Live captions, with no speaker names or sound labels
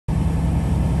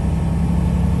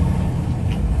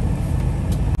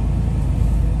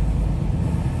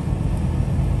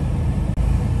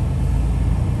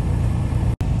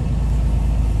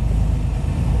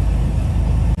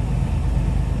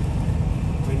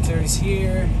is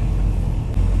here.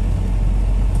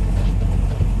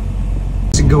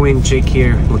 How's it going, Jake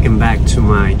here? Welcome back to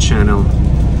my channel.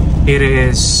 It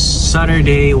is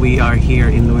Saturday. We are here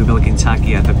in Louisville,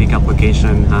 Kentucky at the pickup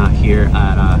location here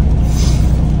at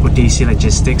OTC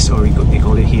Logistics, or they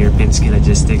call it here Penske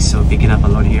Logistics. So picking up a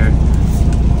load here.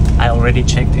 I already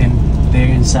checked in there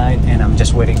inside and I'm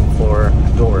just waiting for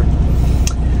a door.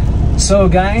 So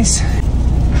guys,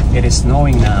 it is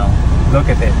snowing now. Look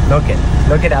at it,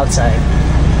 look at outside.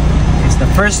 It's the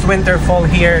first winter fall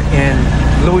here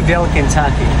in Louisville,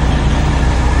 Kentucky.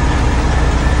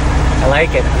 I like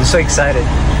it, I'm so excited.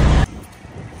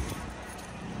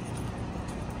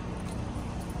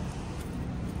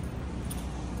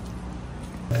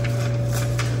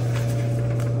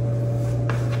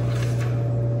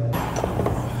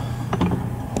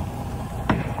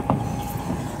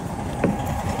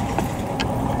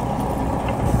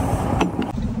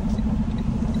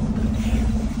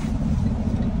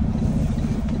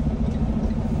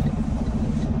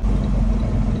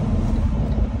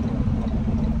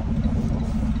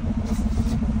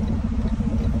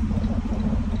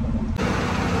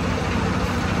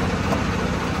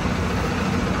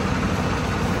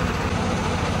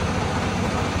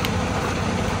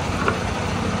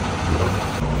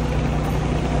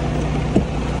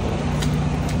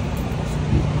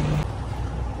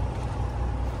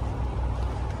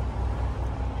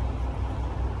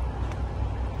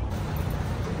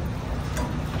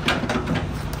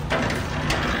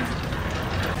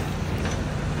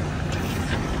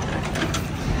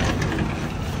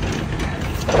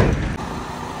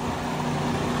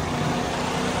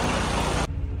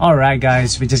 All right,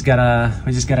 guys, we just got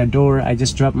a door. I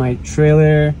just dropped my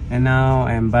trailer and now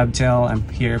I'm bobtail. I'm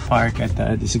here parked at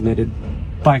the designated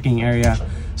parking area,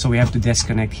 so we have to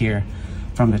disconnect here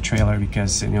from the trailer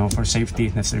because, you know, for safety,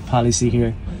 that's their policy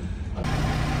here.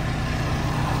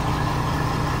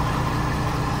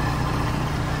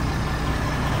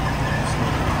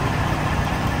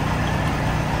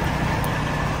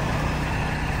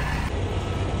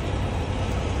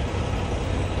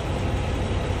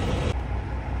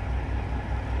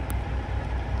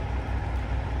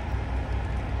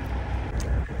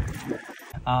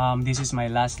 This is my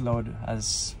last load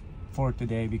as for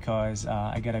today because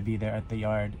I gotta be there at the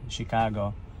yard in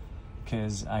Chicago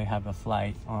because I have a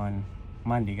flight on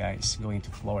Monday, guys, going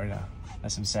to Florida.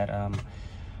 As I said,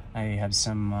 I have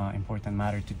some important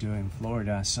matter to do in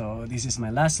Florida, so this is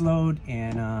my last load,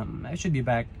 and I should be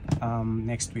back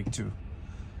next week too.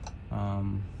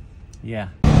 Yeah.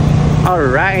 All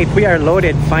right, we are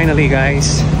loaded finally,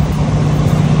 guys.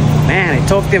 Man, it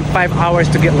took them 5 hours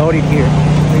to get loaded here.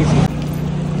 Crazy.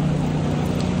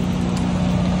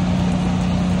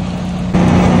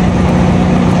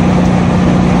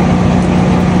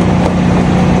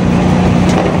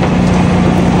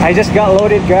 I just got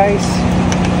loaded, guys.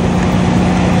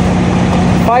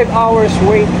 5 hours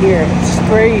wait here. It's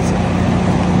crazy.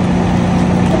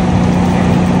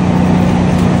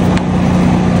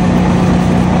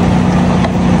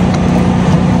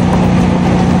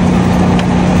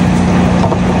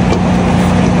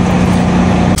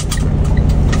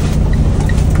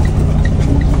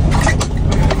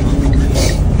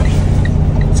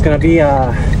 It's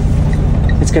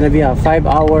gonna be a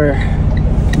 5-hour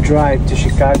drive to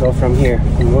Chicago from here,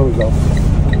 from Louisville.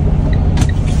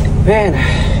 Man,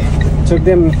 it took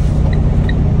them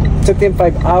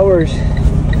 5 hours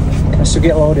just to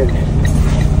get loaded.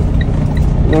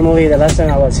 Normally, the last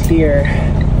time I was here,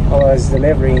 I was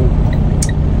delivering.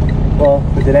 Well,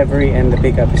 the delivery and the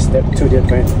pickup is two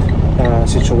different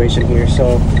situation here.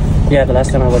 So yeah, the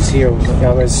last time I was here,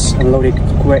 I was unloaded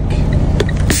quick.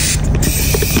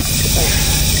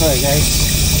 Alright,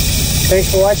 guys.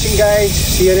 Thanks for watching, guys.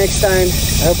 See you next time.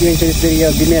 I hope you enjoyed this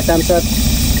video. Give me a thumbs up,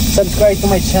 subscribe to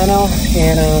my channel,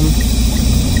 and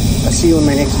I'll see you in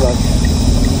my next vlog.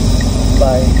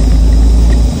 Bye.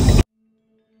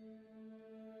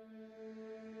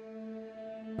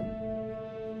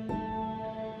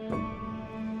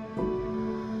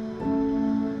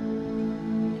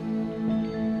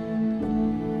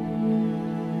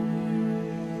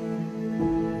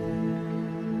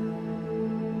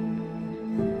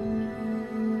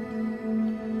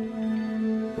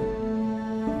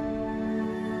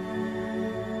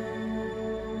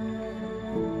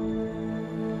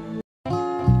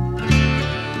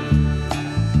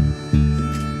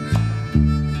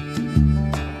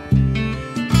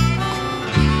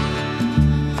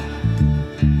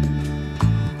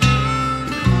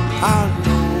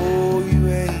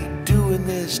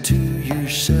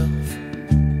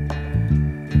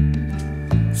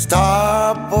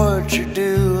 Stop what you're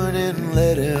doing and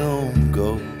let him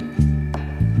go.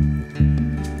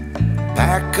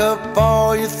 Pack up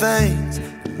all your things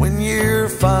when you're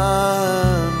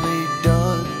finally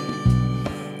done.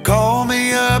 Call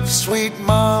me up, sweet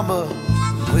mama,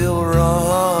 we'll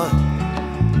run.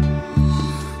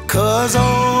 'Cause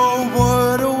oh,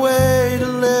 what a way to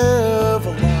live a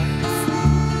life,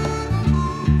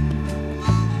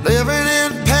 living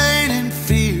in pain and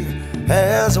fear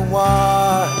as a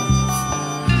wife.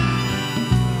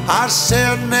 I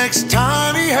said next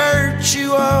time he hurts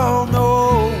you, I'll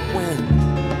know when.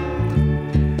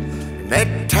 And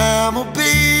that time will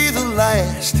be the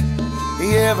last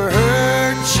he ever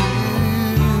hurt you.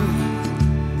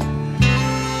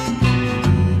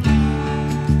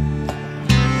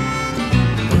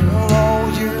 Well, all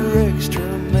your extra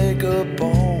makeup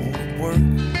on work,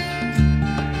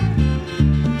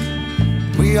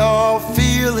 we all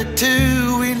feel it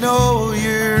too, we know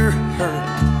you're hurt.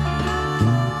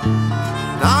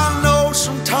 I know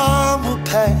some time will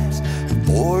pass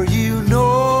before you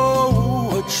know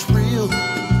what's real.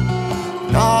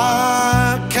 And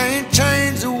I can't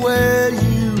change the way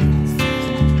you feel,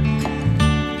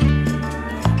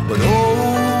 but oh,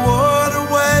 what a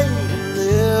way to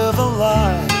live a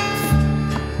life,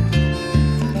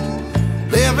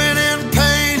 living in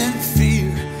pain and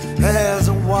fear as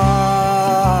a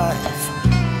wife.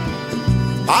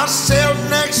 I said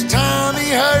next time he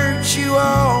hurts you,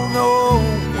 I'll know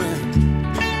when.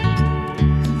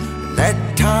 And that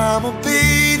time will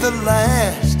be the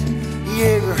last he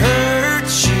ever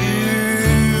hurts you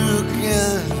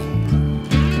again.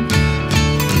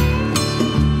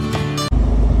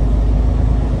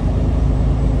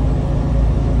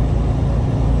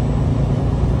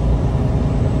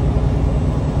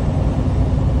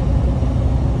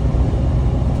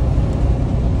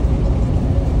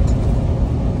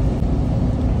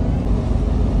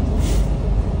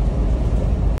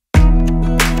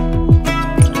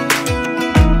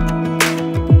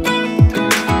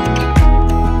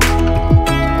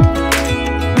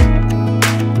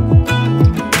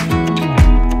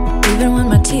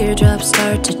 Teardrops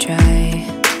start to dry,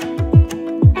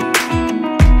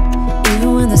 even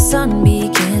when the sun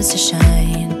begins to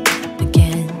shine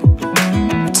again.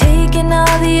 Taking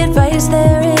all the advice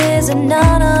there is, and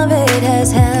none of it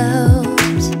has helped.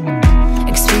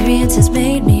 Experience has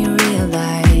made me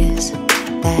realize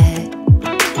that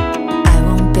I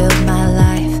won't build my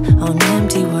life on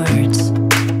empty words.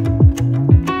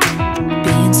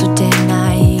 Being so damn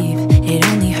naive, it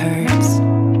only hurts.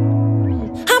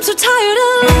 I'm so tired of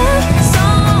love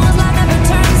songs, life never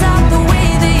turns out the way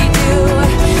they do.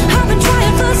 I've been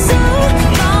trying for so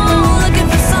long, looking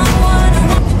for someone who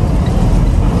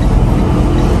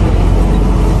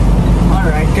won't.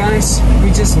 Alright guys, we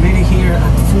just made it here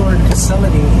at Ford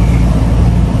facility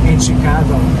in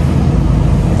Chicago.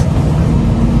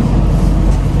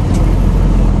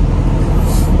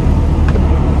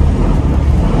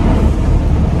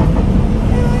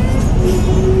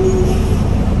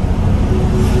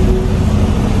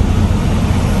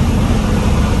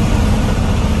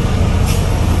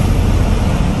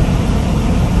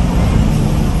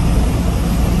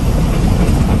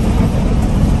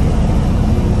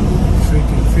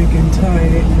 Freaking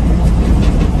tight.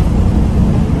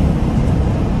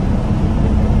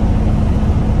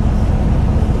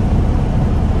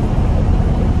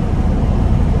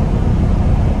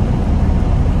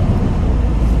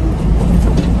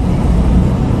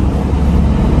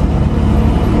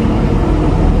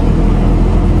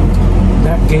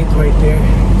 That gate right there,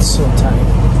 it's so tight.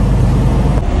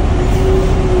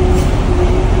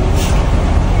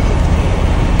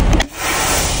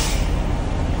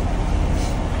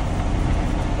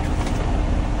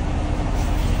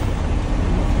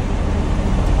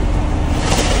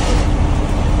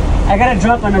 I gotta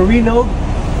drop on a reload.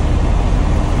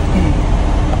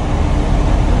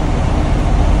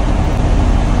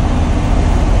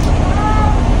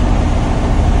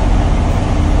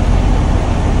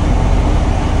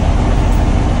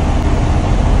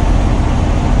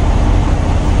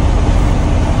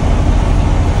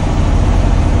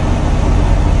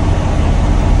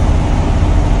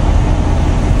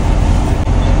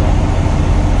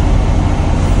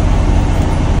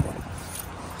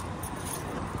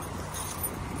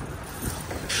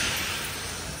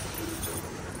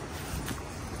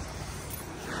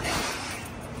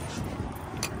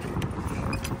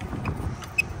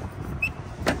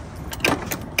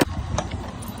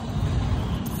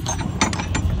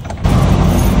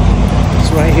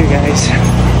 Right here guys,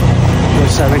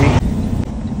 470.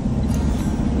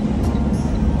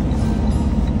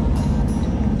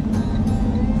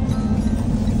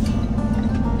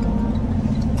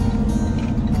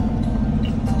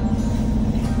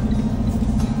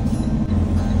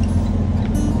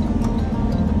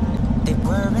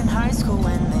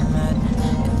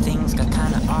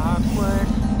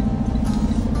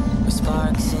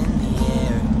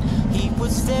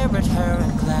 her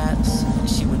in class,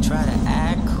 she would try to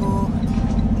act cool,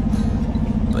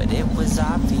 but it was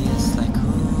obvious, like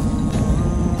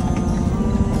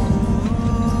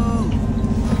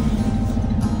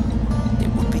they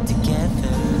would be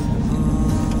together.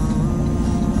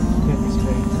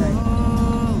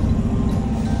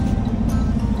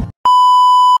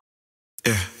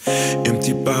 Yeah,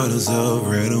 empty bottles of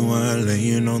red wine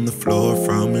laying on the floor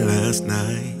from last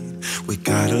night. We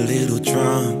got a little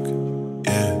drunk,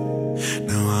 yeah.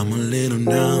 Now I'm a little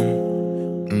numb.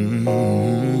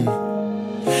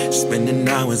 Spending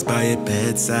hours by your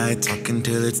bedside, talking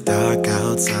till it's dark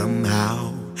out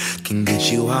somehow. Can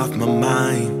get you off my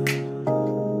mind.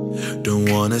 Don't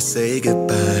wanna say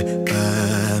goodbye,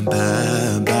 bye,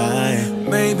 bye, bye.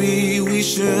 Maybe we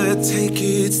should take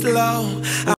it slow.